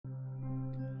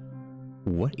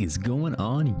What is going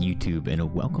on, YouTube,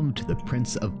 and welcome to the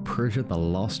Prince of Persia: The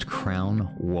Lost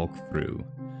Crown walkthrough.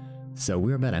 So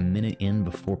we're about a minute in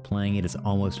before playing it. It's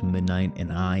almost midnight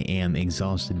and I am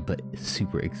exhausted but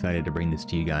super excited to bring this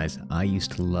to you guys. I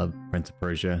used to love Prince of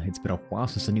Persia. It's been a while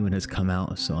since the new one has come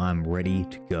out, so I'm ready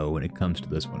to go when it comes to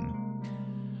this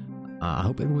one. I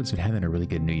hope everyone's been having a really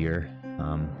good new year.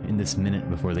 In this minute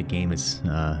before the game is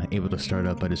able to start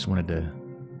up, I just wanted to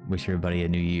wish everybody a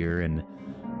new year, and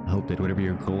I hope that whatever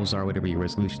your goals are, whatever your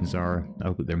resolutions are, I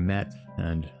hope that they're met,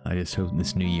 and I just hope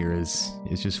this new year is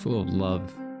just full of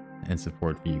love and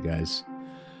support for you guys.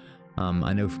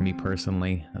 I know for me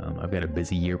personally, I've got a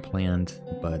busy year planned,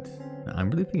 but I'm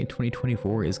really thinking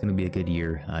 2024 is going to be a good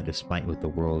year, despite what the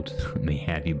world may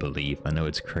have you believe. I know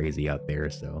it's crazy out there,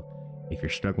 so if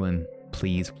you're struggling,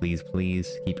 please, please,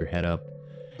 please keep your head up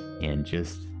and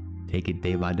just take it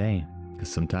day by day,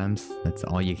 because sometimes that's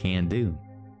all you can do.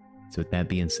 So with that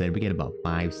being said, we get about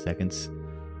 5 seconds,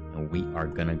 and we are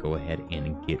gonna go ahead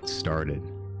and get started.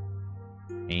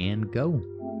 And go.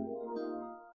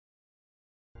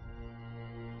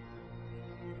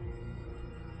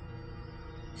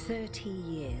 "30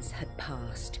 years had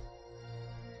passed,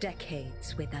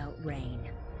 decades without rain.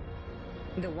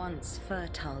 The once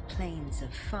fertile plains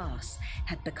of Fars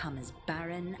had become as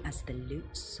barren as the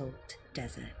Lut-Salt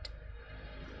Desert.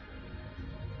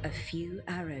 A few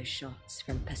arrow shots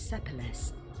from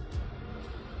Persepolis,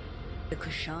 the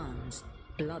Kushans,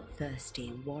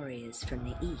 bloodthirsty warriors from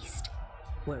the east,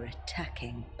 were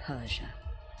attacking Persia.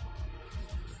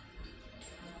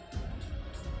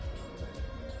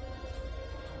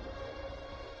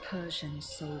 Persian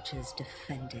soldiers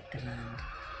defended the land,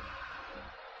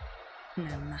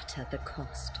 no matter the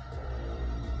cost.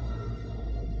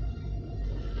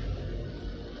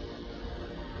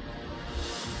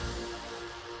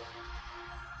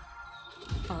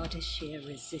 Ardashir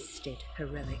resisted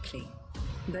heroically,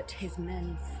 but his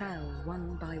men fell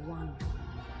one by one.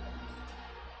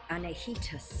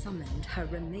 Anahita summoned her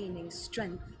remaining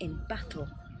strength in battle.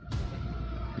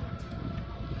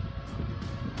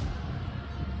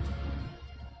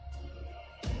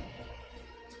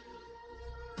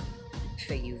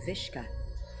 For Yuvishka,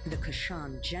 the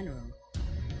Kushan general,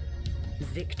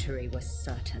 victory was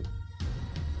certain.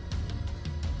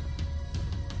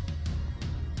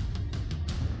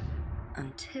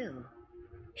 Until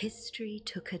history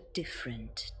took a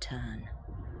different turn.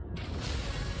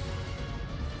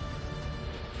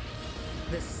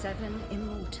 The 7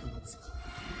 immortals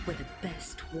were the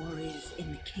best warriors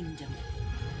in the kingdom.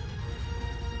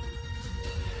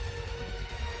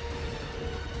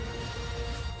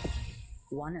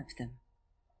 One of them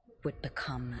would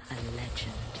become a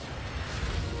legend.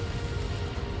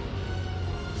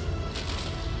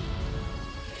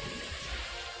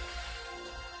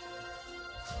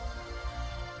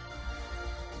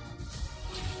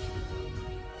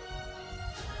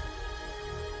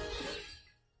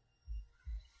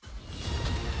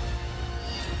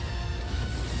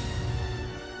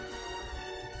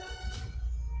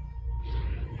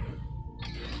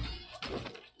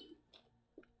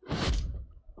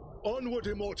 Onward,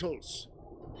 immortals!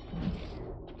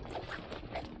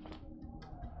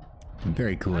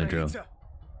 Very cool intro.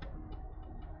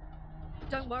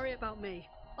 Don't worry about me.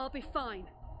 I'll be fine.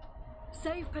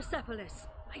 Save Persepolis.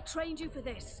 I trained you for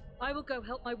this. I will go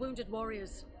help my wounded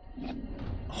warriors.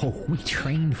 Oh, we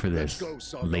trained for this. Let's go,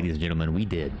 Sargon. Ladies and gentlemen, we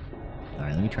did.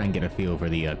 Alright, let me try and get a feel for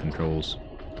the controls.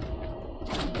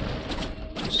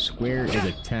 Square is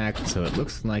attack, so it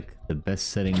looks like the best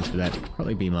settings for that would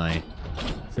probably be my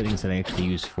settings that I actually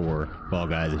use for Fall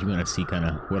Guys. If you want to see kind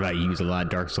of what I use a lot,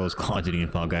 Dark Souls, Call of Duty,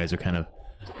 and Fall Guys are kind of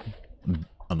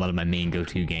a lot of my main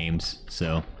go-to games.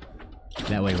 So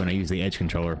that way when I use the Edge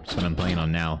controller, that's what I'm playing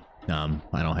on now,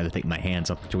 I don't have to take my hands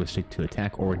off the joystick to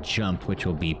attack or jump, which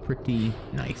will be pretty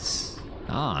nice.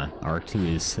 Ah,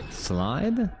 R2 is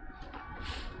slide,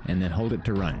 and then hold it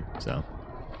to run, so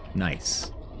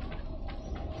nice.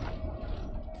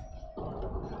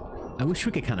 I wish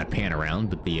we could kind of pan around,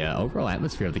 but the overall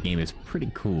atmosphere of the game is pretty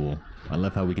cool. I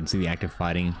love how we can see the active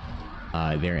fighting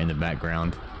there in the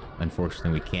background.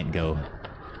 Unfortunately, we can't go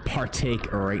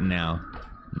partake right now,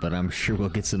 but I'm sure we'll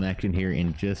get some action here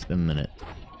in just a minute.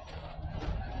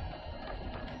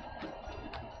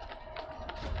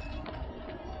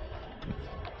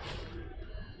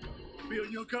 Be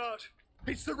on your guard!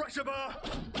 It's the reservoir!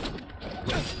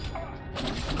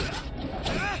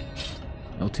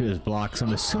 L2 is blocked, so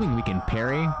I'm assuming we can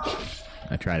parry.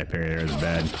 I tried to parry there, it was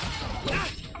bad.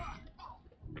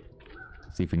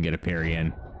 See if we can get a parry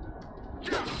in.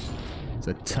 It's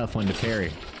a tough one to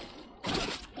parry.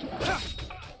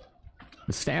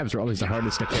 The stabs are always the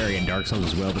hardest to parry in Dark Souls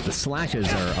as well, but the slashes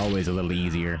are always a little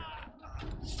easier.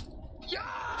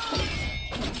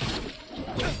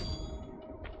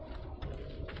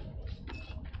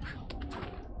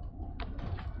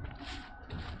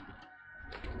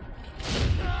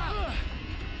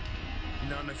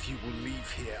 None of you will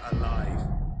leave here alive.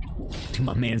 Dude,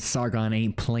 my man Sargon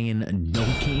ain't playing no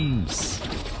games.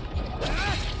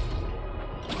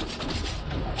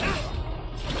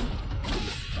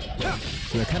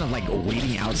 So they're kind of like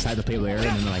waiting outside the playable area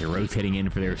and then like rotating in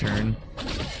for their turn.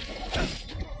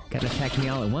 Gotta attack me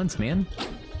all at once, man.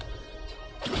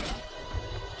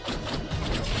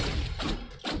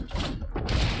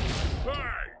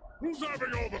 Hey! Who's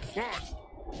having all the fun?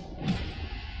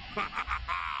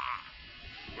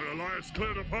 When Elias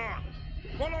cleared a path,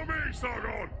 follow me,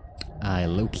 Sargon! I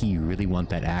low-key really want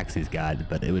that axe he's got,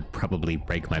 but it would probably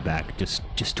break my back just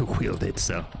to wield it,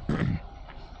 so...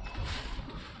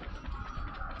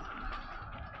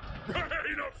 Rain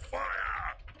of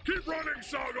fire! Keep running,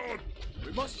 Sargon!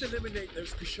 We must eliminate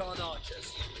those Kushan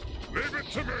archers. Leave it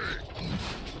to me!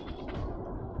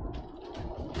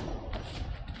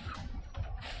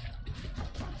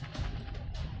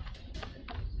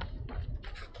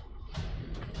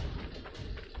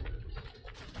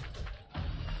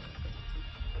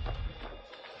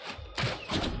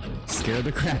 Scare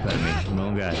the crap out of me.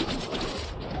 Oh god.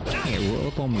 Can't roll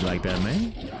up on me like that,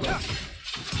 man.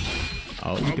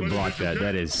 Oh, you can block that.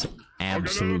 That is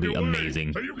absolutely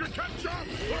amazing. So you can catch up!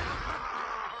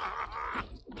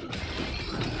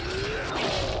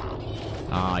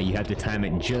 Ah, you have to time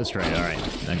it just right.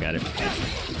 Alright, I got it.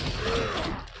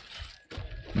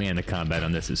 Man, the combat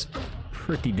on this is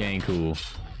pretty dang cool.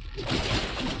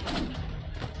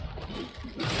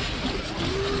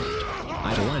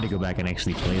 I wanted to go back and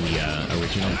actually play the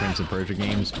original Prince of Persia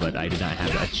games, but I did not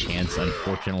have a chance,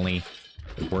 unfortunately.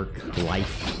 Work,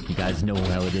 life, you guys know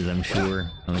how it is, I'm sure.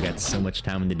 Only got so much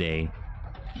time in the day.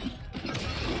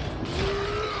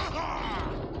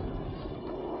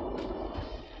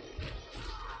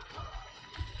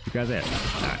 You guys there?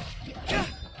 Alright.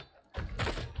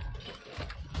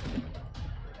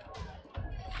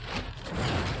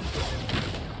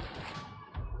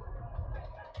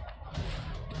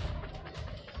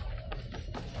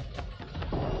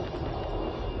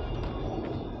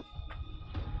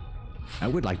 I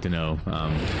would like to know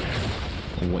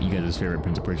what you guys' favorite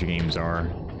Prince of Persia games are.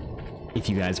 If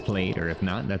you guys played, or if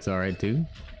not, that's alright too.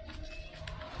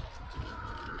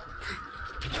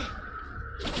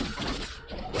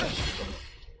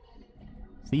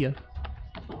 See ya.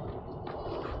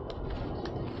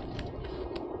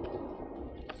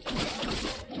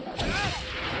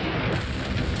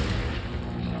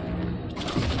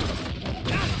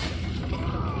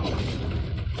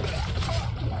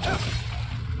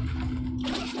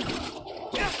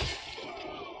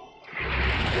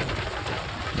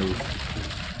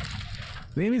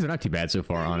 The enemies are not too bad so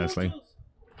far, honestly.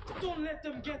 Don't let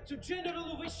them get to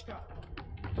General Wishka.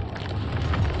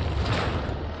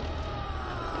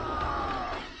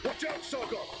 Watch out,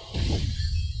 Sargon!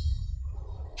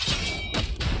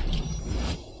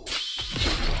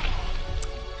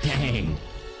 Dang!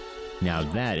 Now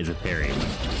that is a parry.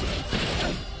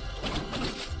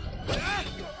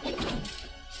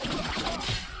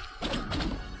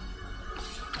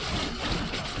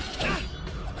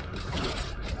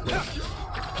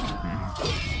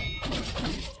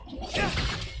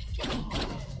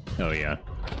 Oh yeah,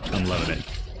 I'm loving it.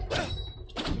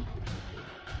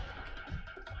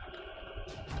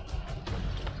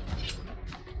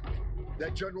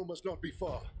 That general must not be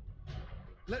far.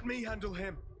 Let me handle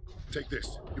him. Take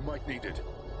this. You might need it.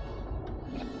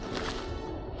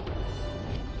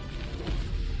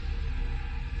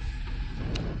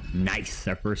 Nice,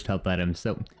 our first health item.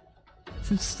 So,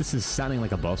 since this is sounding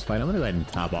like a boss fight, I'm gonna go ahead and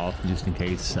top off just in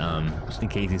case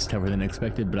it's tougher than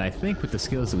expected. But I think with the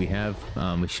skills that we have,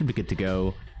 we should be good to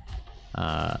go.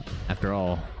 After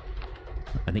all,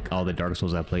 I think all the Dark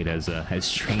Souls I played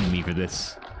has trained me for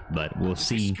this. But we'll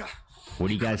see. What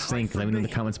do you guys think? Let me know in the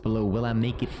comments below. Will I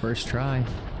make it first try?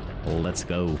 Let's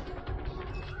go.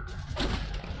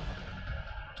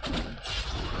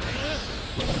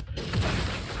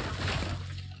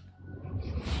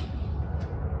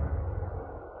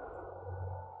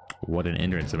 What an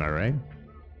entrance, am I right?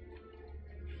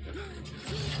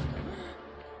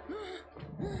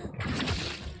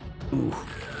 Ooh.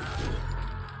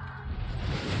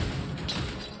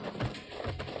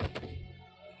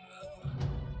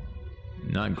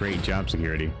 Not great job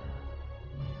security.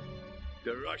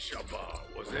 The Russia bar,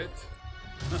 was it?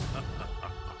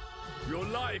 Your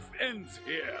life ends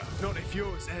here. Not if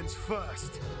yours ends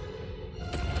first.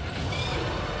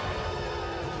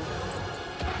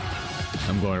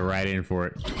 I'm going right in for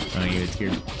it. I don't even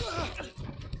scared.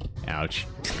 Ouch.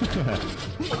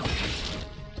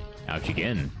 Ouch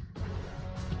again.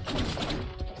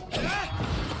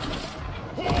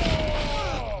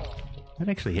 That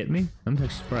actually hit me? I'm actually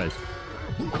surprised.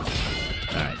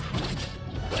 Alright.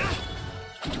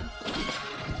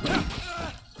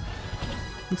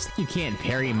 Looks like you can't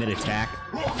parry mid-attack.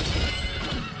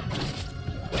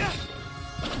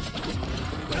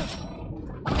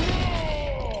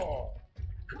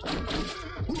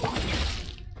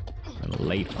 A little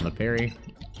late on the parry.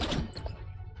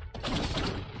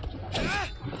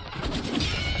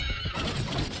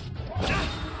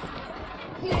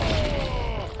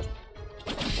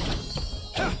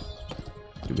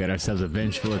 We got ourselves a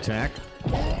vengeful attack.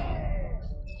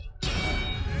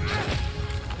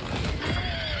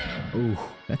 Ooh,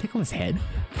 did I take on his head?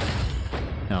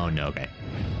 Oh no, okay.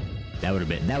 That would have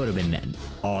been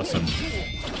awesome.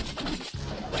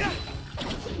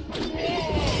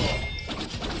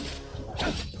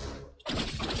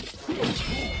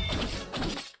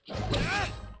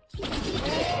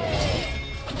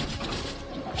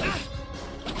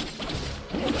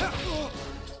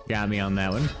 Got me on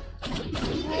that one.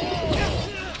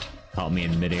 Caught me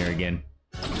in midair again.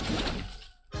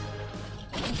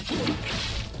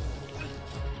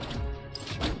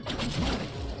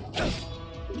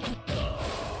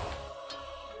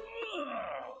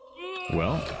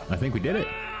 Well, I think we did it.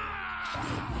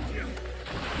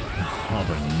 Oh,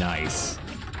 but nice.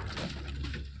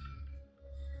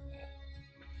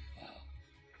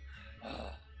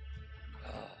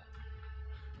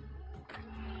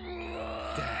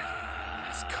 Death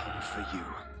has come for you.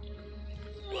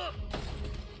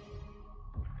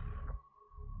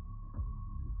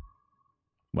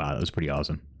 Wow, that was pretty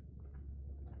awesome.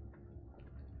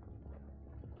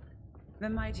 The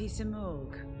mighty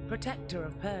Simurgh, protector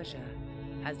of Persia,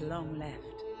 has long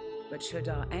left. But should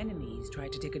our enemies try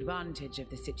to take advantage of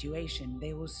the situation,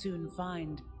 they will soon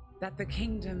find that the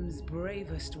kingdom's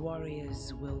bravest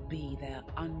warriors will be their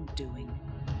undoing.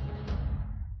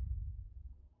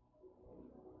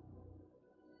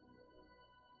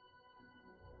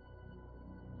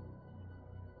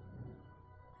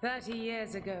 "30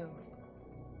 years ago,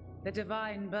 the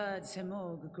divine bird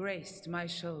Simurgh graced my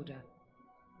shoulder,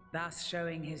 thus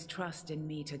showing his trust in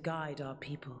me to guide our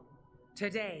people.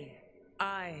 Today,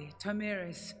 I,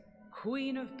 Tomiris,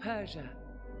 Queen of Persia,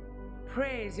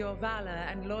 praise your valor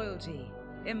and loyalty,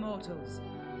 immortals.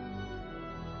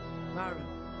 Varun,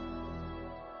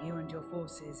 you and your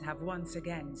forces have once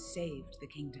again saved the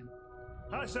kingdom.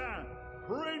 Hassan,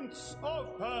 Prince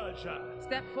of Persia!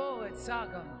 Step forward,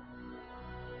 Sargon.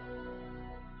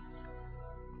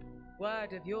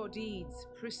 Word of your deeds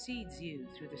precedes you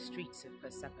through the streets of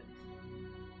Persepolis.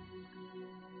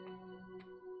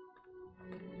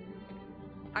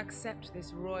 Accept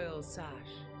this royal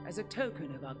sash as a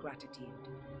token of our gratitude.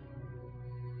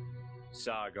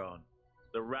 Sargon,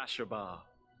 the Rashabar,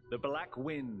 the black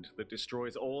wind that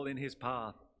destroys all in his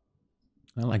path.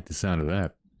 I like the sound of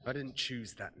that. I didn't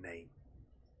choose that name.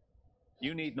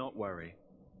 You need not worry.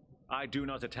 I do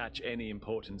not attach any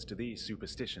importance to these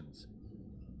superstitions.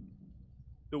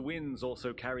 The winds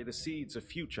also carry the seeds of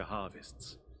future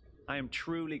harvests. I am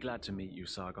truly glad to meet you,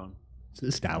 Sargon. So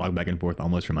this dialogue back and forth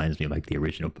almost reminds me of like the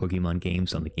original Pokemon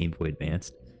games on the Game Boy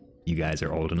Advance. You guys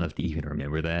are old enough to even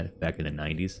remember that back in the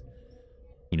 90s.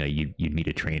 You know, you'd meet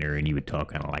a trainer and you would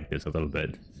talk kind of like this a little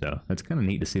bit. So it's kind of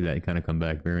neat to see that kind of come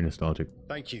back. Very nostalgic.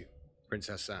 Thank you, Prince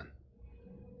Hassan.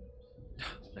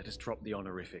 Let us drop the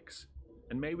honorifics.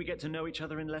 And may we get to know each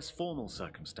other in less formal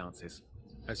circumstances.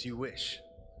 As you wish,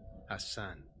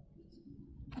 Hassan.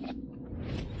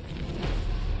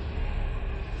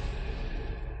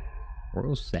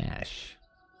 Royal Sash.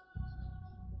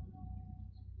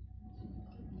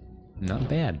 Not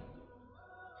bad.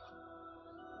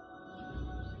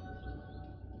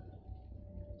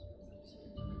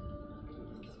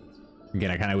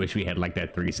 Again, I kind of wish we had like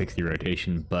that 360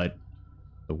 rotation, but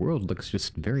the world looks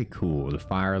just very cool. The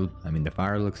fire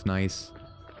looks nice.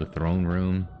 The throne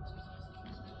room.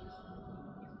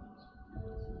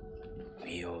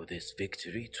 We owe this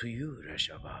victory to you,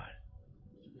 Rashabar.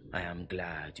 I am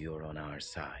glad you're on our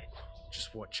side.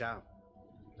 Just watch out.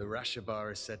 The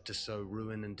Rashabar is said to sow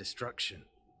ruin and destruction.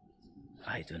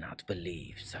 I do not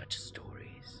believe such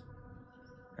stories.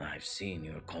 I've seen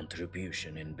your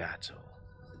contribution in battle.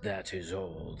 That is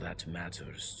all that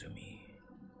matters to me.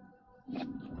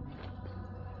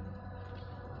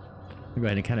 Go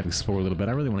ahead and kind of explore a little bit.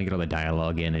 I really want to get all the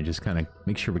dialogue in and just kind of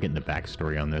make sure we're getting the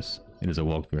backstory on this. It is a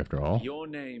walkthrough after all. Your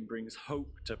name brings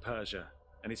hope to Persia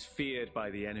and is feared by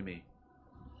the enemy.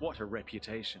 What a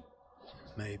reputation.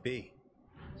 Maybe.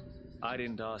 I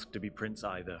didn't ask to be prince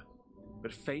either,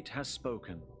 but fate has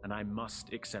spoken, and I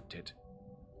must accept it.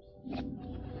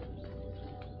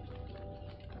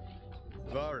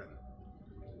 Varen,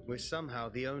 we're somehow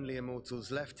the only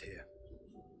immortals left here.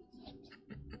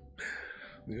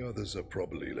 The others are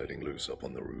probably letting loose up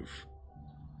on the roof.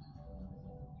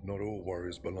 Not all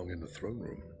warriors belong in the throne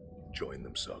room. Join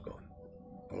them, Sargon.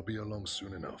 I'll be along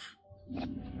soon enough.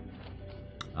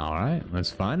 Alright,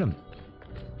 let's find them.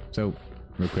 So,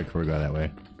 real quick before we go that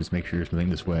way, just make sure you're moving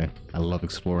this way. I love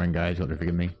exploring, guys. You'll have to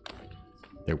forgive me.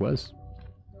 There was.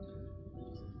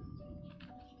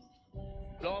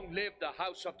 Long live the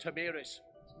House of Tamiris.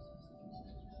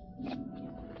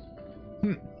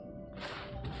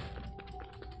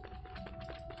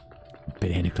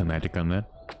 Bit anticlimactic on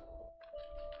that.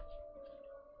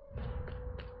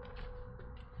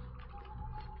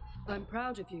 I'm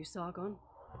proud of you, Sargon.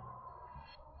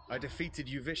 I defeated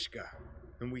Yuvishka,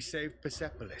 and we saved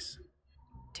Persepolis.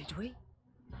 Did we?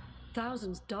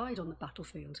 Thousands died on the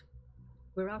battlefield.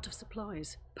 We're out of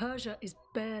supplies. Persia is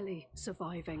barely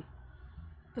surviving.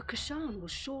 The Kashan will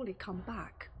surely come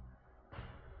back.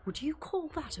 Would you call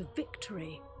that a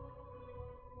victory?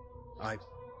 I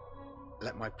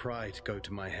let my pride go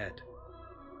to my head.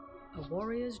 A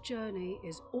warrior's journey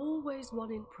is always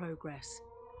one in progress.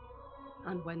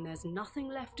 And when there's nothing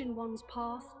left in one's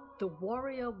path, the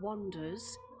warrior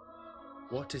wanders.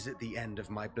 What is at the end of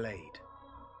my blade?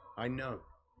 I know.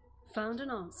 Found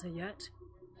an answer yet?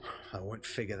 I won't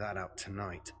figure that out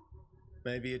tonight.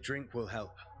 Maybe a drink will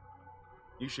help.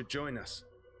 You should join us.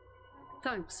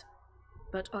 Thanks,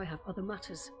 but I have other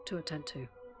matters to attend to.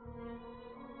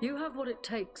 You have what it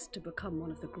takes to become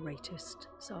one of the greatest,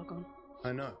 Sargon.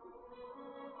 I know.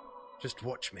 Just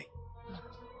watch me.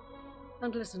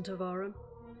 And listen to Varen.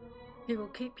 He will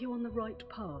keep you on the right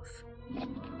path.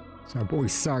 So our boy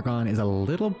Sargon is a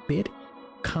little bit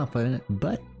confident,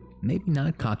 but maybe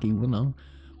not cocky. We'll know.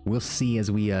 We'll see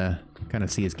as we kind of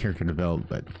see his character develop,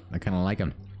 but I kind of like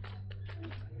him.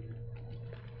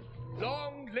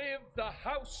 Long live the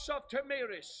House of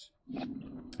Tamiris.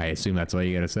 I assume that's all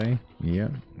you gotta say? Yeah,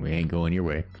 we ain't going your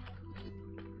way.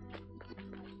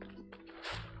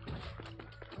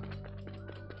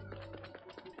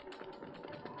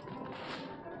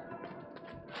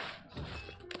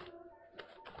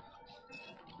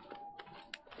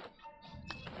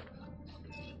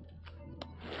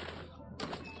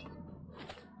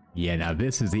 Yeah, now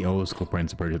this is the old school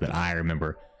Prince of Persia that I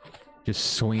remember.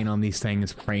 Just swinging on these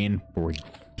things, praying for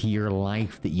dear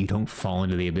life that you don't fall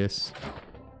into the abyss.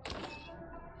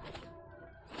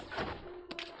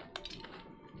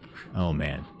 Oh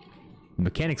man. The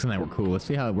mechanics on that were cool. Let's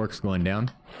see how it works going down.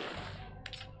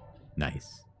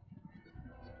 Nice.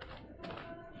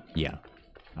 Yeah.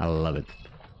 I love it.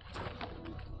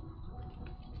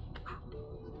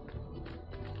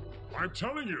 I'm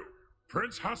telling you,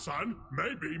 Prince Hassan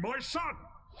may be my son.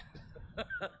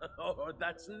 Oh,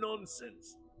 that's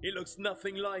nonsense. He looks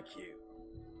nothing like you.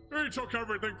 He took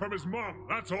everything from his mum,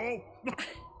 that's all.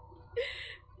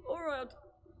 Alright,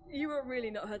 you are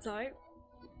really not her type.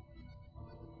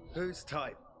 Whose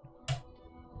type?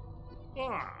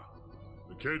 Ah,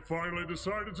 the kid finally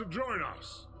decided to join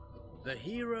us. The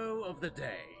hero of the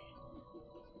day.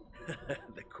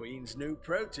 The Queen's new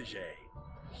protege.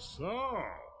 So,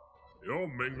 you're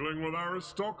mingling with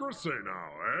aristocracy now,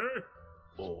 eh?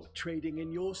 Or trading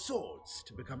in your swords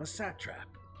to become a satrap.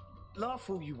 Laugh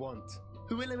all you want.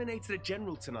 Who eliminated a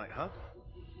general tonight, huh?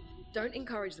 Don't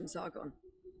encourage them, Sargon.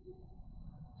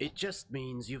 It just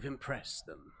means you've impressed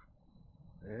them.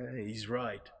 He's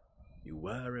right. You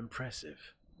were impressive.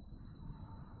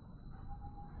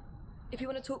 If you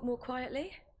want to talk more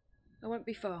quietly, I won't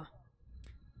be far.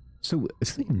 So,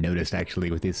 something I noticed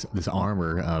actually with this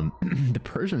armor, the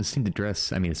Persians seem to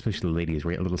dress, I mean, especially the ladies,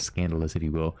 right? A little scandalous, if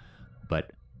you will.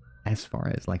 But as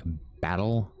far as like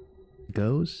battle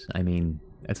goes, I mean,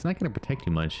 it's not going to protect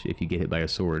you much if you get hit by a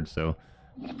sword. So,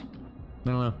 I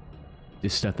don't know.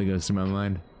 Just stuff that goes through my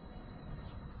mind.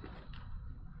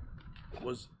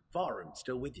 Was Varen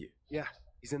still with you? Yeah,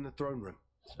 he's in the throne room.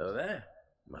 So there.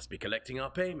 Must be collecting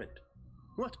our payment.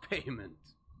 What payment?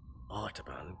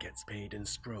 Artaban gets paid in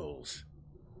scrolls.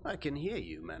 I can hear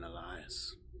you,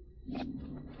 Menelaus.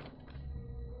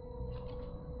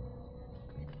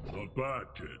 Not bad,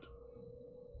 kid.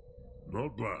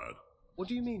 Not bad. What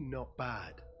do you mean, not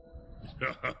bad?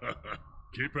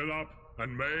 Keep it up,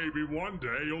 and maybe one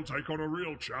day you'll take on a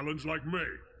real challenge like me.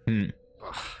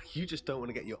 Ugh, you just don't want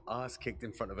to get your ass kicked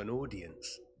in front of an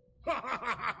audience.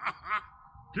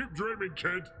 Keep dreaming,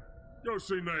 kid. Go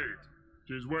see Nate.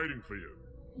 She's waiting for you.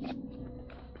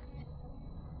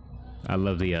 I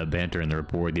love the banter and the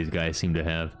rapport these guys seem to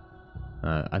have.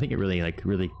 I think it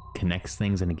really connects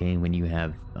things in a game when you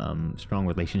have strong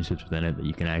relationships within it that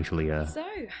you can actually So,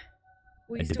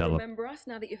 will you still develop. remember us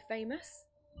now that you're famous?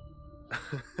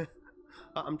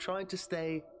 I'm trying to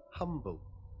stay humble.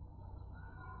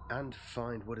 And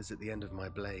find what is at the end of my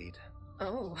blade.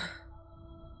 Oh.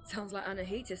 Sounds like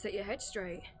Anahita set your head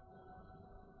straight.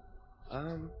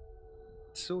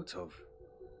 Sort of.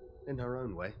 In her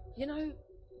own way. You know,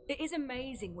 it is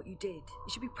amazing what you did. You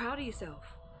should be proud of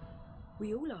yourself.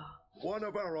 We all are. One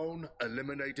of our own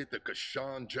eliminated the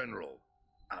Kashan general.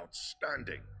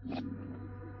 Outstanding.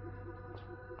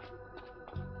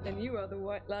 And you are the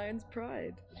White Lion's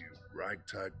pride. You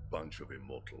ragtag bunch of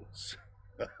immortals.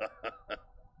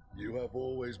 You have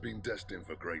always been destined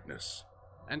for greatness.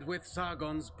 And with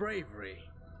Sargon's bravery,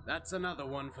 that's another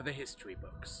one for the history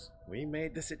books. We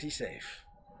made the city safe.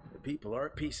 The people are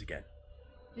at peace again.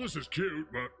 This is cute,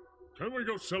 but can we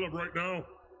go celebrate now?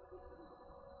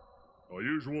 Our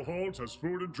usual halt has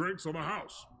food and drinks on the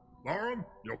house. Laram,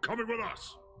 you're coming with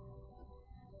us.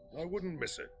 I wouldn't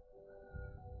miss it.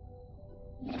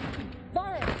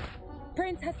 Varro!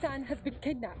 Prince Hassan has been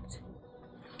kidnapped.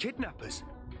 Kidnappers?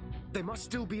 They must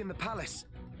still be in the palace.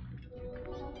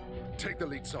 Take the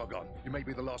lead, Sargon. You may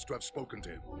be the last to have spoken to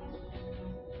him.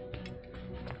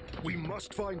 We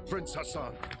must find Prince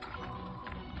Hassan.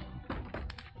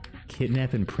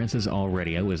 Kidnapping princes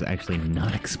already. I was actually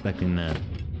not expecting that.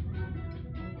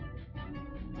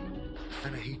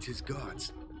 Anahita's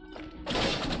guards.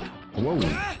 Whoa.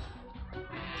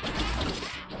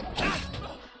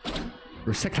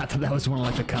 For a second, I thought that was one of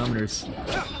like the commoners.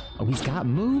 Oh, he's got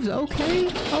moves? Okay,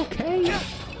 okay.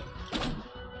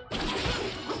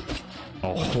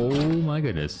 Oh my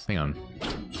goodness. Hang on.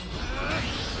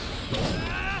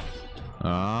 Oh,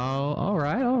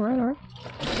 alright, alright, alright.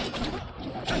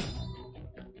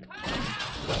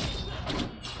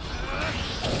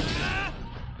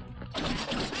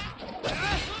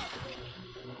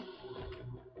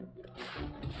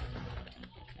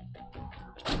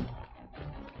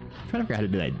 Trying to figure out how to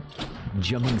do that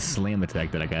jumping slam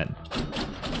attack that I got.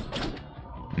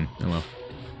 Oh well.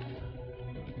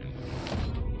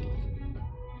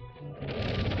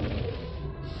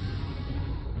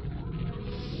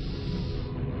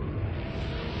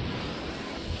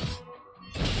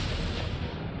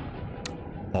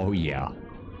 Oh yeah.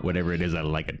 Whatever it is, I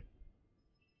like it.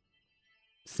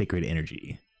 Sacred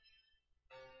energy.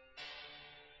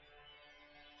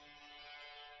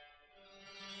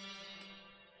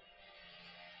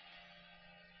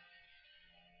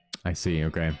 I see,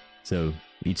 okay. So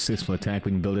each successful attack,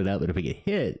 we can build it out, but if we get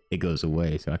hit, it goes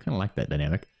away. So I kind of like that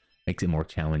dynamic. Makes it more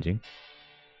challenging.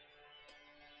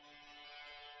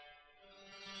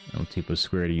 L2 plus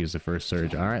square to use the first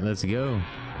surge. Alright, let's go.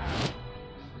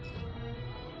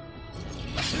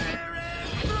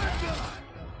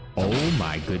 Oh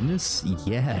my goodness,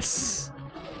 yes.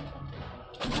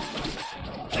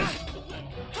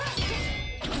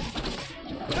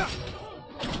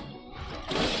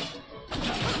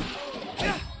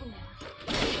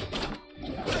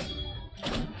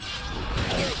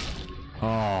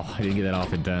 Oh, I didn't get that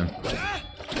off in time.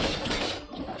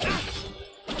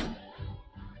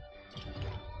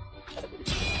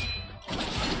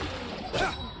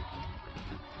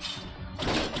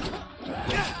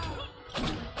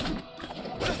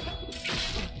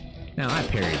 Now, I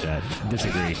parried that.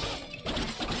 Disagree.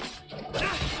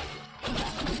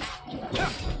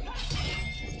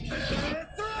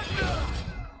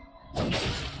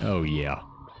 Oh, yeah.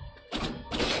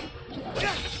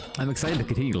 I'm excited to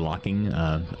continue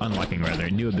unlocking rather,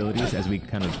 new abilities as we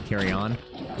kind of carry on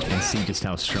and see just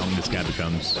how strong this guy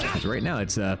becomes. Because right now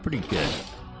it's pretty good.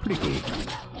 Pretty cool.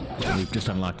 And we've just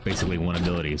unlocked basically one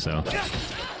ability, so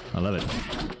I love it.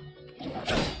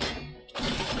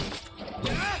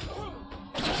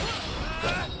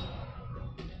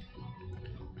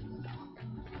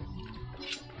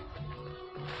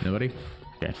 Nobody?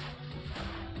 Okay.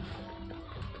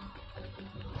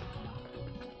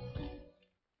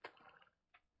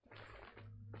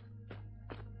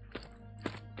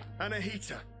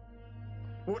 Anahita,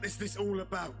 what is this all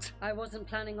about? I wasn't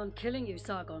planning on killing you,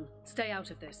 Sargon. Stay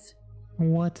out of this.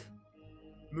 What?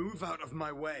 Move out of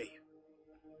my way.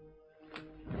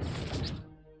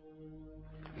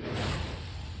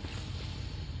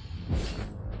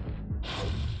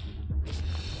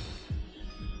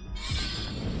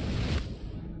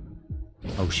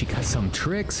 Oh, she got some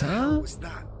tricks, huh? What was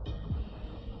that?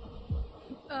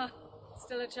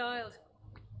 Still a child.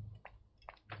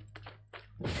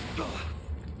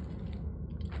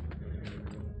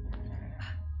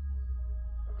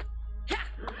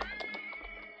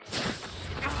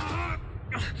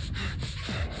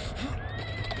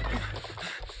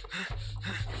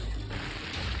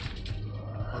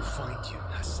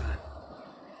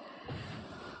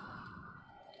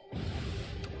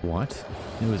 What?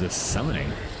 It was a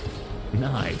summoning.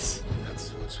 Nice. That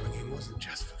sword swinging wasn't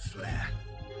just for flair.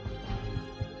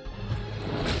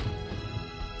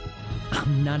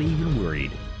 I'm not even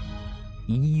worried.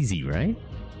 Easy, right?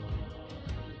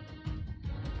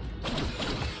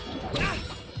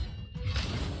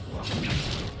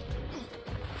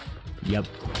 Yep.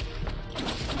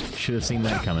 Should have seen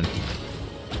that coming.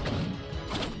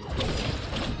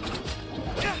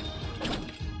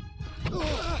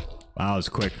 Wow, it was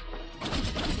quick.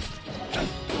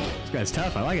 This guy's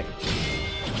tough, I like it.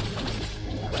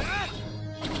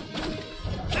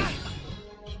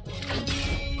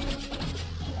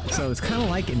 So it's kind of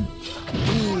like in...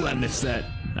 Ooh, I missed that.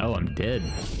 Oh, I'm dead.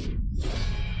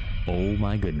 Oh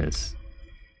my goodness.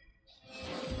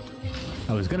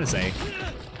 I was gonna say,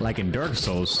 like in Dark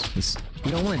Souls,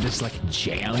 you don't want to just like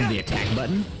jam the attack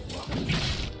button.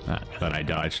 But I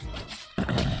dodged.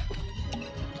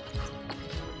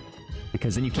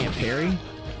 Because then you can't parry.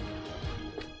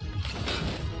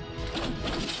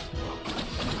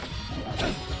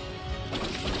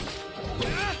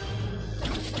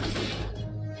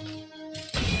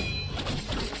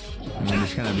 And then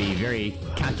just kind of be very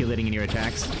calculating in your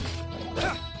attacks.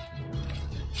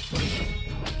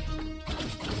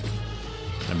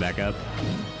 And back up.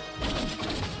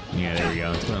 Yeah, there we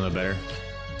go. It's going a little better.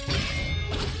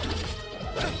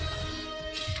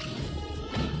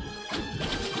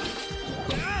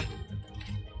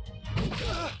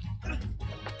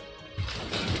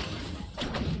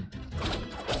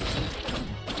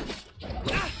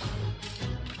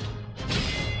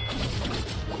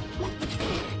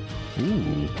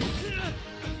 Ooh.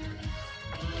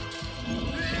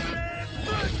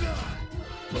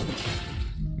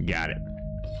 Got it.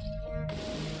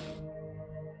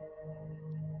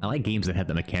 I like games that have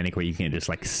the mechanic where you can't just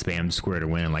like spam square to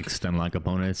win and like stun lock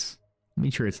opponents. I mean,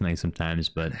 sure, it's nice sometimes,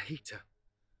 but it's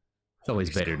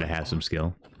always better to have some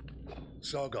skill.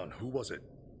 Sargon, who was it?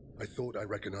 I thought I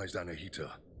recognized Anahita.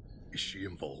 Is she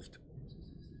involved?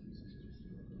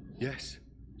 Yes,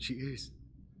 she is.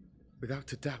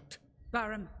 Without a doubt.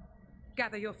 Bahram,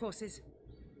 gather your forces.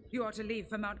 You are to leave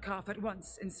for Mount Kaf at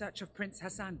once in search of Prince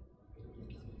Hassan.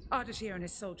 Ardashir and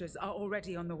his soldiers are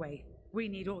already on the way. We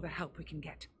need all the help we can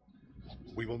get.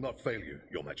 We will not fail you,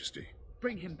 Your Majesty.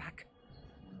 Bring him back.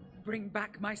 Bring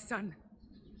back my son.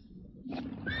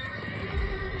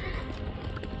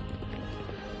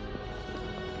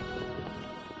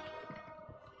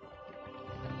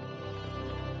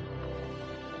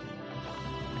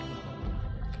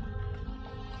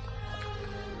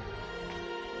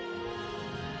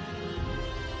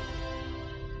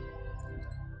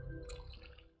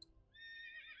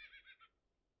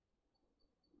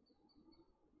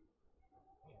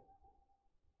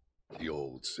 The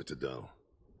old citadel.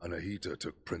 Anahita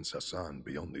took Prince Hassan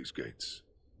beyond these gates.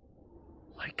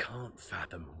 I can't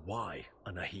fathom why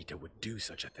Anahita would do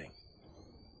such a thing.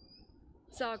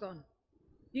 Sargon,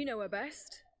 you know her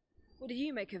best. What do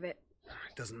you make of it?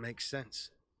 It doesn't make sense.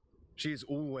 She has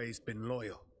always been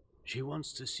loyal. She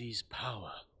wants to seize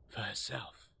power for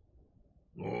herself.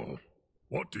 Oh,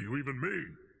 what do you even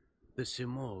mean? The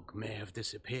Simorg may have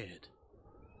disappeared,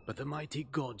 but the mighty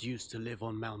god used to live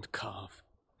on Mount Kaf,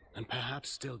 and perhaps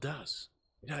still does.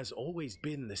 It has always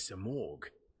been the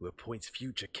Simorg who appoints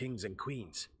future kings and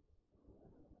queens.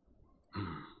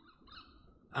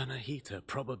 Anahita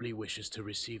probably wishes to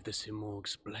receive the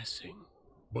Simorg's blessing.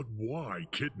 But why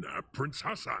kidnap Prince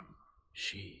Hassan?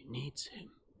 She needs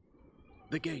him.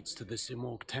 The gates to the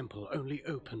Simorg temple only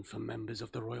open for members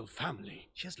of the royal family.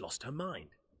 She has lost her mind.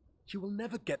 She will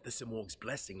never get the Simorg's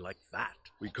blessing like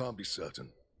that. We can't be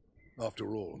certain.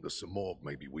 After all, the Simorg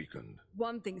may be weakened.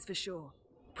 One thing's for sure.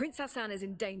 Prince Hassan is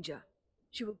in danger.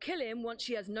 She will kill him once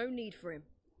she has no need for him.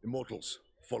 Immortals,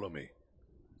 follow me.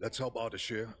 Let's help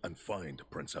Ardashir and find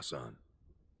Prince Hassan.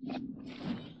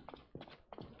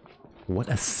 What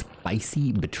a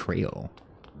spicy betrayal.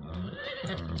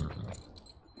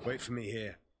 Wait for me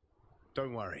here.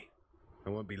 Don't worry. I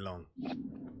won't be long.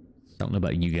 Don't know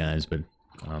about you guys, but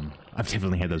I've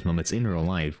definitely had those moments in real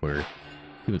life where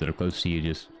people that are close to you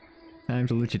just time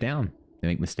to let you down. They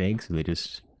make mistakes, they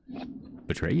just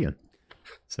betray you.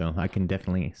 So I can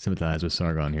definitely sympathize with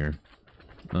Sargon here,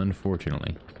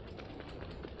 unfortunately.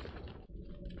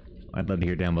 I'd love to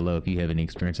hear down below if you have any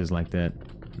experiences like that.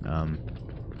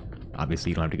 Obviously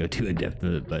you don't have to go too in-depth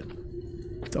with it, but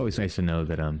it's always nice to know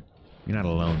that you're not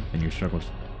alone in your struggles.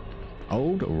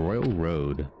 Old Royal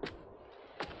Road.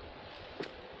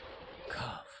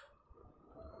 Kaf,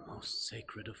 most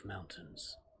sacred of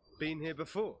mountains. Been here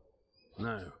before?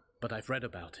 No, but I've read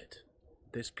about it.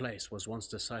 This place was once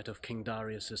the site of King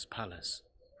Darius's palace.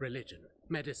 religion,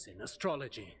 medicine,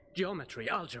 astrology, geometry,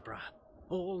 algebra.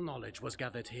 All knowledge was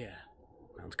gathered here.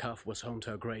 Mount Kaf was home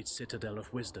to a great citadel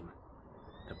of wisdom,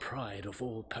 the pride of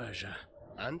all Persia.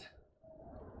 And?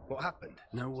 What happened?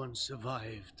 No one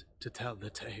survived to tell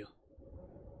the tale.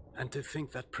 And to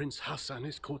think that Prince Hassan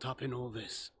is caught up in all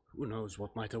this. Who knows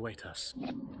what might await us?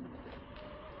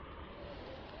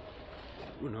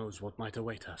 Who knows what might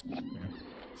await us?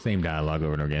 Same dialogue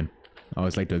over and over again. I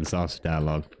always like to exhaust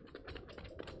dialogue.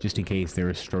 Just in case there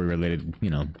are story-related, you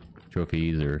know,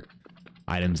 trophies or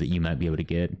items that you might be able to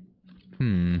get.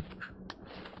 I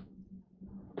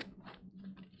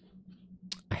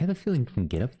have a feeling we can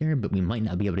get up there, but we might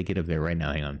not be able to get up there right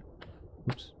now. Hang on.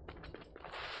 Oops.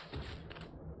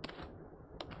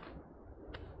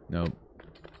 Nope.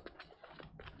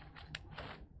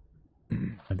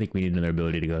 I think we need another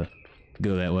ability to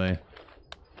go that way.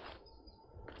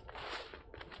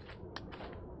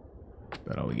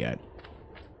 That's all we got.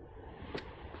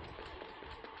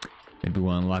 Maybe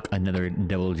we'll unlock another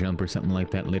double jump or something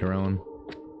like that later on.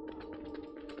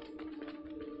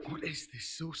 What is this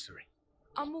sorcery?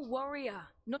 I'm a warrior,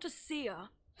 not a seer.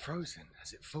 Frozen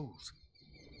as it falls.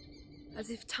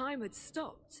 As if time had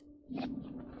stopped.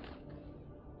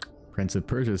 Prince of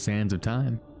Persia, Sands of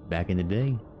Time. Back in the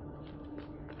day.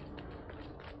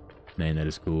 Man, that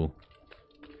is cool.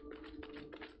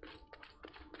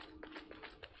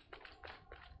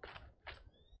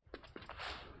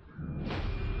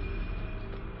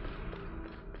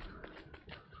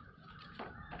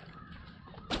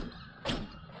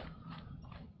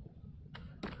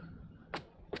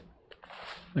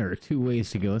 There are two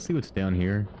ways to go. Let's see what's down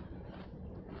here.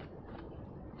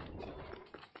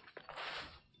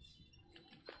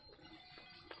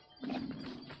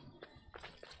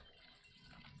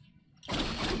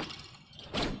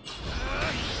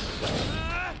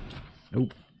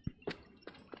 Nope.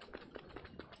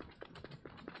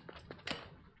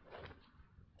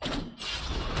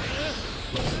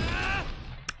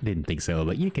 Didn't think so,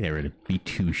 but you can never be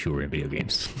too sure in video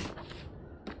games.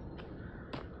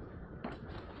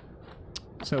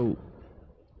 So,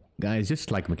 guys, just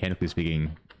like mechanically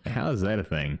speaking, how is that a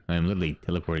thing? I'm literally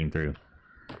teleporting through.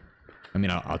 I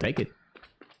mean, I'll take it,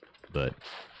 but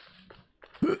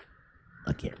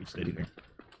I can't reach that either.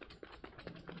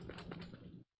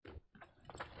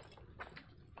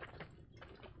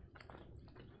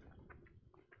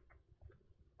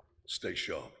 Stay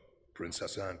sharp. Prince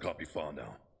Hassan can't be far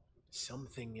now.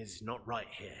 Something is not right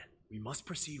here. We must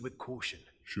proceed with caution.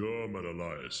 Sure,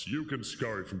 Menelaus. You can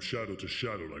scurry from shadow to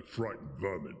shadow like frightened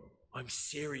vermin. I'm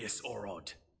serious,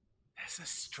 Orod. There's a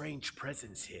strange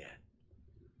presence here.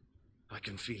 I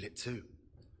can feel it too.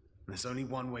 There's only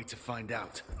one way to find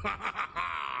out.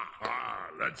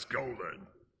 Let's go then.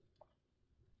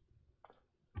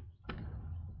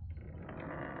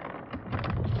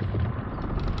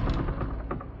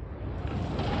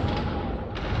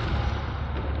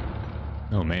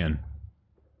 Oh man.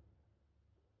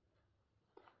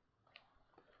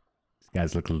 These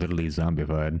guys look literally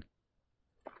zombified.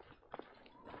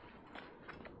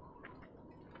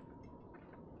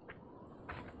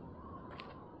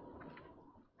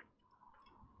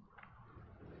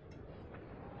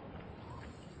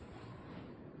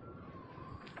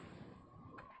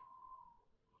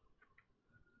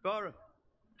 Bara,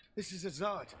 this is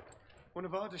Azad, one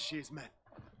of Ardashir's men.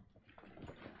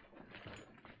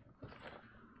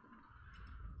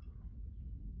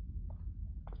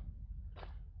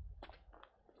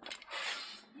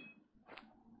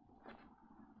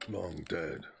 Long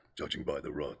dead, judging by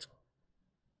the rot.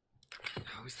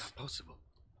 How is that possible?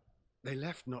 They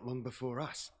left not long before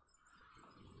us.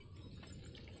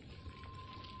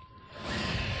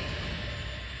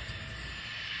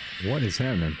 What is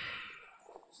happening?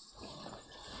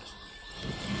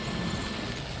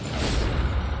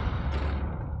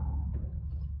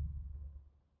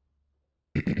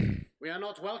 We are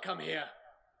not welcome here.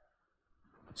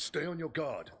 Stay on your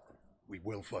guard. We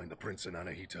will find the prince and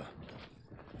Anahita.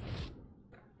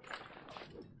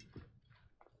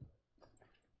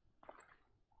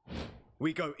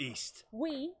 We go east.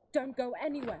 We don't go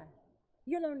anywhere.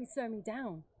 You'll only slow me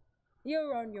down.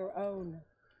 You're on your own.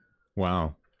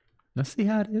 Wow. Let's see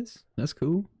how it is. That's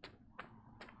cool.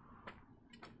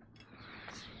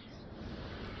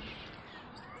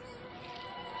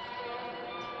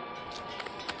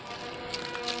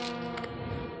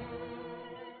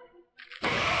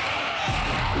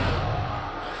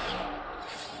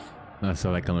 I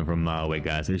saw that coming from a mile away,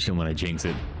 guys. I just didn't want to jinx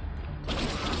it.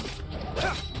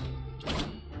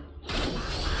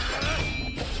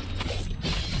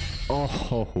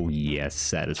 Oh, yes,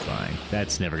 satisfying.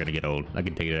 That's never gonna get old. I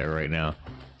can take that right now.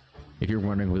 If you're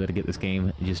wondering whether to get this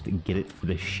game, just get it for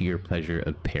the sheer pleasure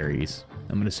of parries.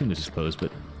 I'm gonna assume this is closed,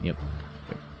 but yep.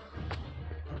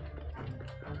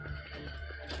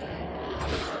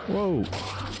 Whoa!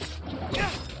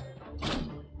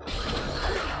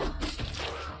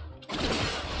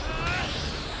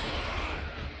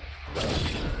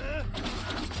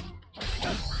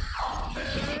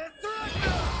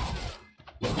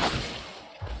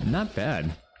 Not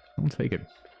bad. I'll take it.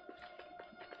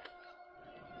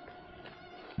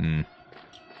 Hmm.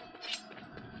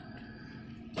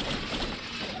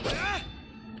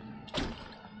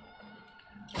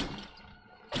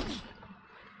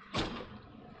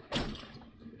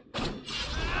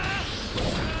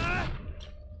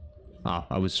 Oh,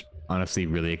 I was honestly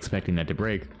really expecting that to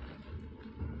break.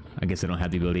 I guess I don't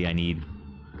have the ability I need.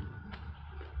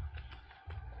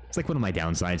 It's like one of my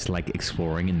downsides to like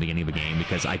exploring in the beginning of a game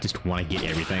because I just want to get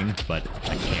everything, but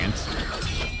I can't.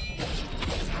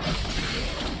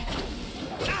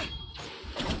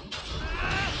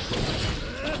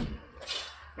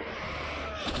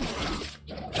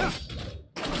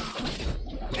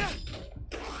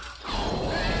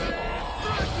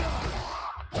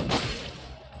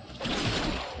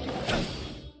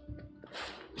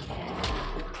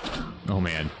 Oh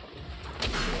man.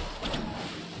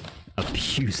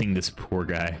 Abusing this poor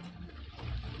guy.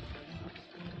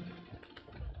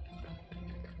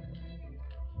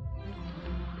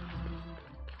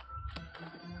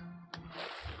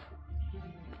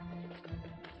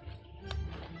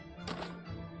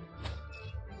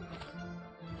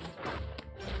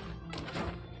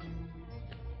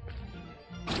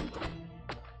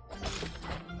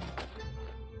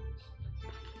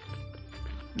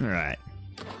 All right.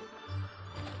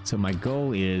 So my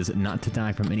goal is not to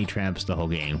die from any traps the whole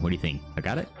game. What do you think? I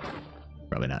got it?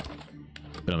 Probably not.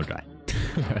 But I'm gonna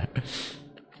try.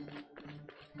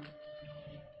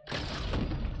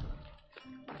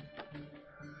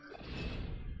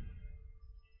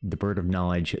 The bird of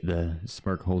knowledge, the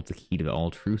smirk holds the key to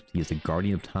all truth. He is the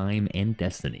guardian of time and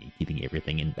destiny, keeping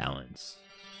everything in balance.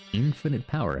 Infinite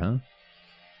power, huh?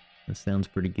 That sounds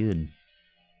pretty good.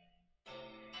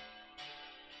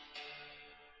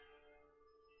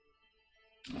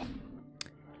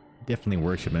 Definitely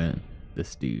worshiping it,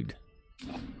 this dude.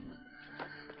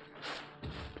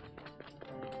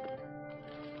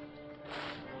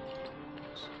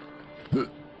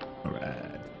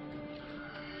 Alright.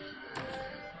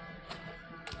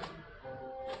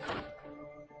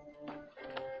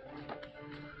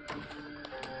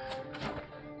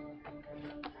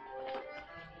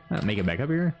 Make it back up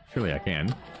here? Surely I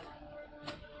can.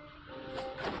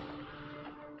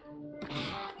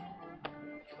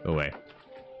 Go away.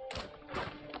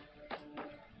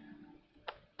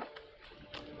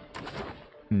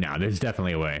 No, there's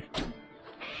definitely a way.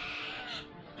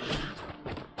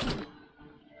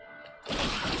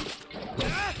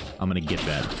 I'm gonna get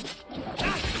that.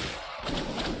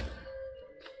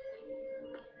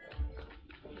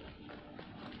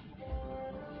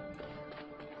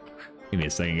 Give me a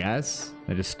second, guys.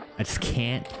 I just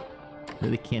can't.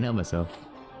 Really can't help myself.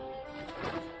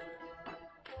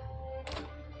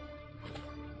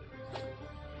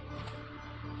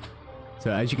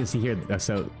 So as you can see here,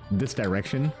 so this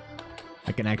direction,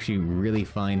 I can actually really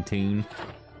fine tune.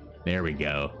 There we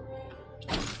go.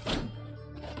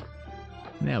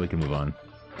 Now we can move on.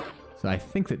 So I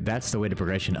think that that's the way to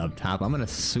progression up top. I'm gonna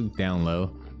swoop down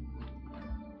low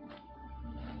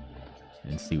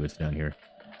and see what's down here.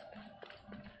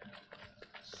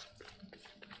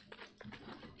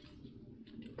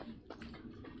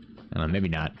 Maybe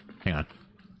not. Hang on.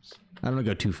 I don't want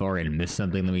to go too far and miss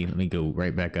something. Let me go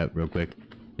right back up real quick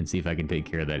and see if I can take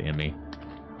care of that enemy.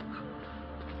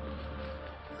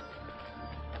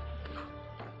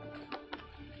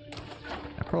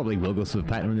 I probably will go through the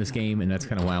platinum in this game, and that's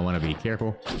kind of why I want to be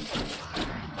careful.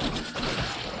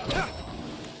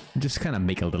 Just kind of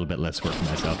make a little bit less work for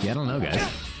myself. Yeah, I don't know, guys.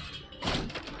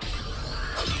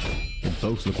 They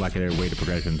both look like they're way to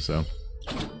progression, so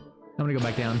I'm gonna go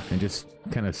back down and just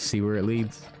kind of see where it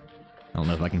leads. I don't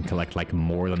know if I can collect like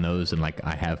more than those than like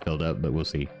I have filled up, but we'll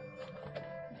see.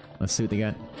 Let's see what they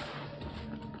got.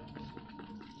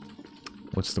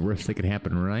 What's the worst that could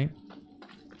happen, right?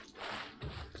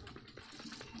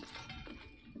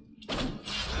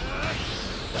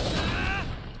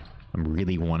 I'm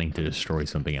really wanting to destroy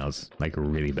something else, like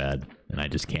really bad, and I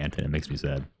just can't, and it makes me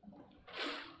sad.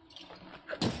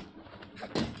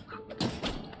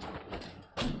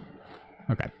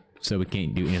 Okay, so we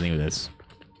can't do anything with this.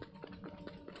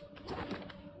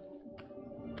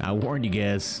 I warned you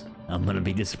guys, I'm gonna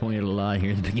be disappointed a lot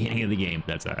here at the beginning of the game.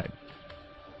 That's alright.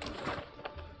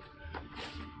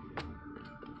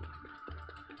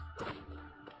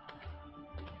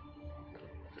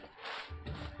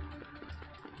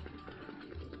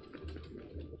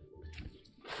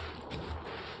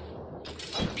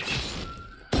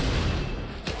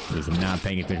 Was not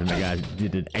paying attention. The guy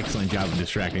did an excellent job of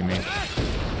distracting me.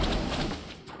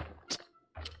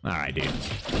 Alright, dude.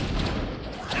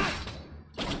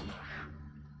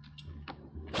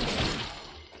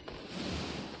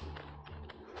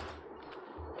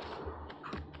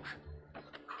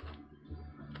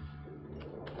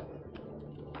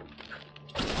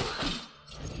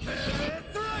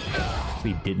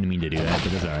 We didn't mean to do that,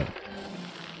 but it's alright.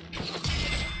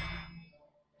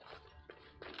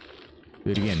 Do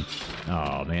it again.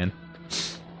 Oh, man.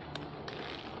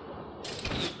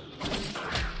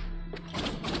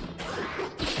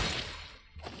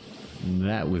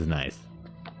 That was nice.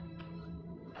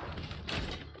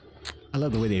 I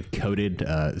love the way they've coded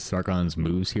Sargon's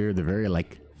moves here. They're very,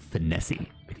 like, finessey.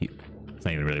 It's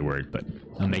not even really a word, but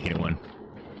I'm making it one.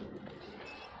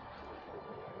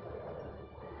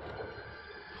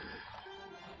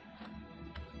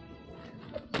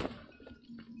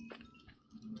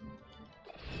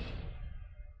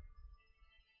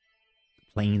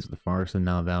 Plains of the forest of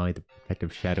Nile Valley, the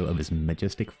protective shadow of his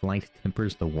majestic flight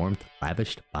tempers the warmth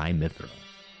lavished by Mithra.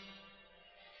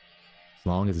 As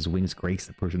long as his wings grace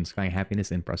the Persian sky,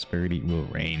 happiness and prosperity will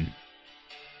reign.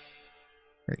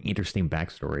 Very interesting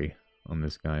backstory on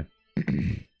this guy.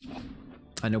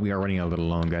 I know we are running a little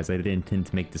long, guys. I did intend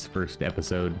to make this first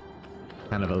episode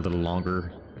kind of a little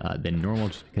longer than normal,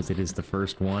 just because it is the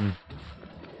first one.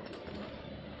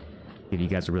 Give you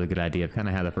guys a really good idea of kind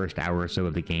of how the first hour or so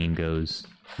of the game goes,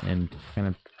 and kind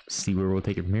of see where we'll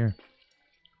take it from here.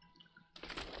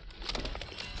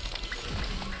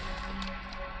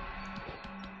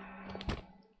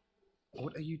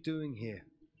 What are you doing here?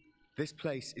 This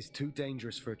place is too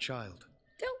dangerous for a child.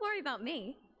 Don't worry about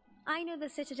me. I know the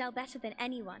Citadel better than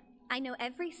anyone. I know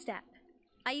every step.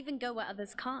 I even go where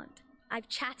others can't. I've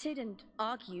chatted and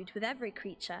argued with every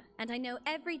creature, and I know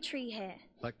every tree here.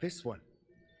 Like this one?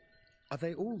 Are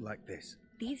they all like this?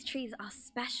 These trees are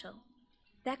special.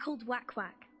 They're called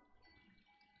Wak-Wak.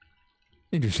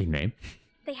 Interesting name.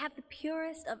 They have the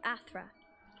purest of Athra.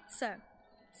 So,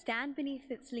 stand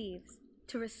beneath its leaves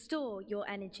to restore your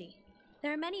energy.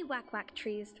 There are many Wak-Wak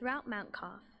trees throughout Mount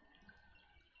Karth.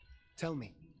 Tell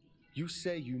me, you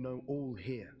say you know all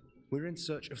here. We're in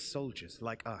search of soldiers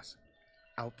like us.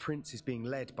 Our prince is being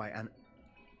led by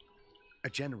a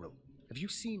general. Have you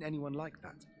seen anyone like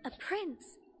that? A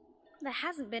prince? There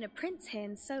hasn't been a prince here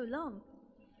in so long.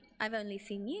 I've only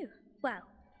seen you. Well,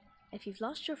 if you've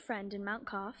lost your friend in Mount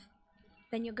Karth,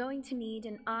 then you're going to need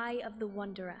an Eye of the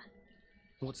Wanderer.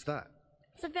 What's that?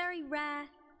 It's a very rare,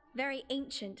 very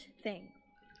ancient thing.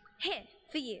 Here,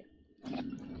 for you.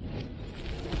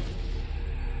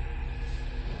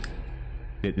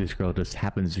 This girl just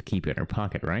happens to keep it in her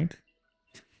pocket, right?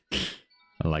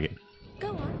 I like it. Go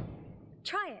on.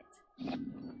 Try it.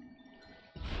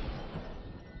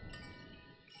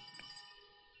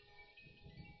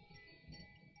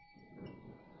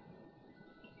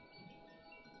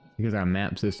 Here's our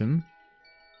map system.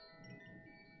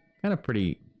 Kind of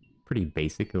pretty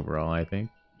basic overall, I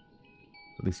think.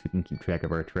 At least we can keep track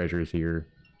of our treasures here.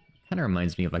 Kind of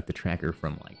reminds me of like the tracker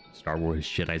from like Star Wars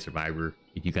Jedi Survivor.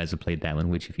 If you guys have played that one,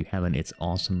 which if you haven't, it's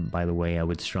awesome. By the way, I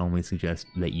would strongly suggest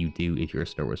that you do if you're a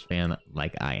Star Wars fan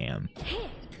like I am. Here,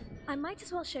 I might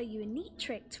as well show you a neat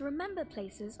trick to remember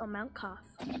places on Mount Karth.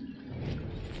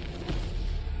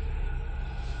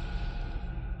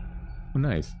 Oh,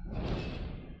 nice.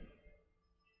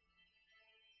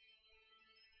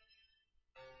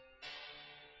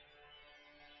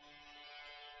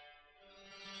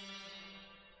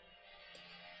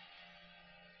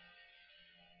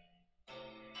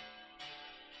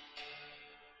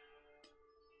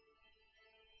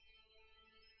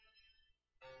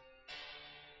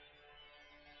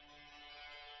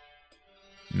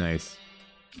 Nice.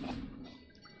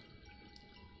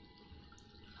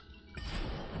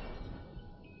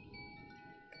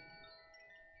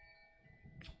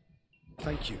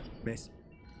 Thank you, miss.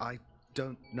 I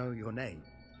don't know your name.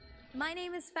 My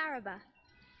name is Faraba.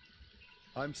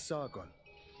 I'm Sargon,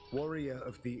 warrior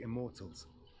of the Immortals.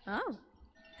 Oh,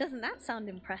 doesn't that sound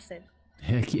impressive?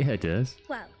 Heck yeah, it does.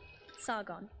 Well,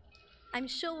 Sargon, I'm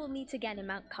sure we'll meet again in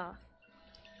Mount Karth.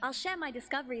 I'll share my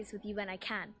discoveries with you when I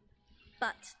can,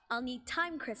 but I'll need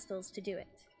time crystals to do it.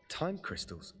 Time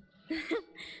crystals?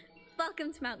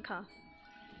 Welcome to Mount Karth.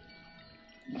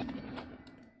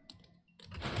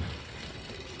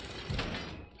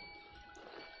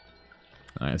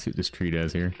 Alright, let's see what this tree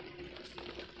does here.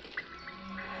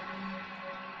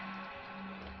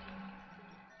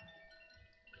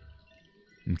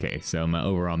 Okay, so my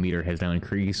overall meter has now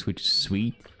increased, which is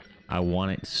sweet. I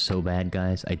want it so bad,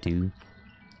 guys. I do.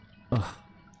 Ugh,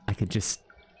 I could just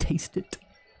taste it.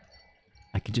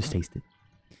 I could just taste it.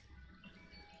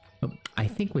 Well, I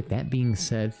think with that being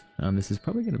said, this is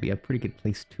probably going to be a pretty good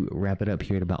place to wrap it up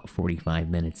here at about 45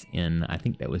 minutes in. I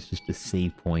think that was just a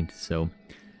save point, so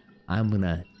I'm going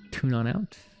to tune on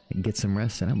out and get some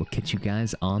rest, and I will catch you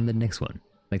guys on the next one.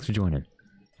 Thanks for joining.